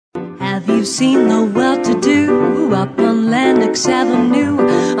Have you seen the well-to-do up on Lenox Avenue,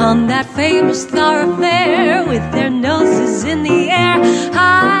 on that famous thoroughfare with their noses in the air?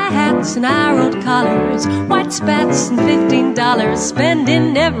 High hats and high-rolled collars, white spats and $15,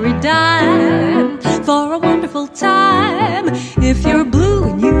 spending every dime for a wonderful time. If you're blue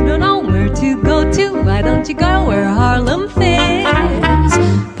and you don't know where to go to, why don't you go where Harlem fits?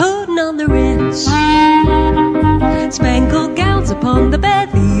 Puttin' on the Ritz, spangled gowns upon the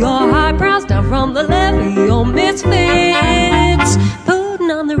bevy, or high brows down from the levee, or misfits.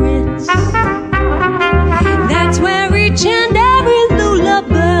 Puttin' on the Ritz, that's where each and every Lula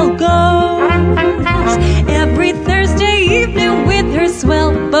Belle goes. Every Thursday evening with her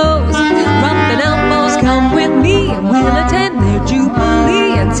swell bows, rubbing elbows, come with me and we'll attend their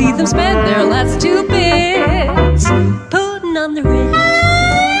jubilee and see them spend their last 2 bits. Puttin' on the Ritz.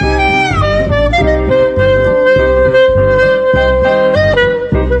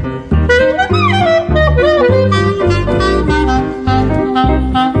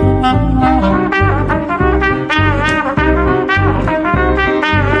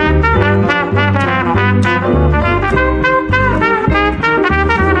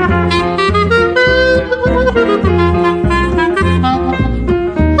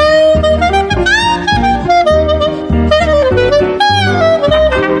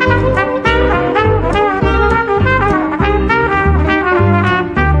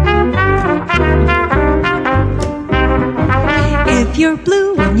 If you're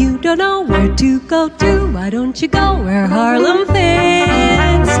blue and you don't know where to go to, why don't you go where Harlem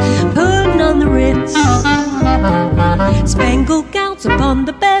fits? Puttin' on the Ritz, spangled gowns upon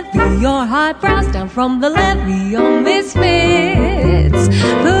the bevy, your high brows down from the levee, on misfits.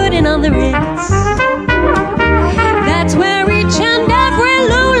 Puttin' on the Ritz.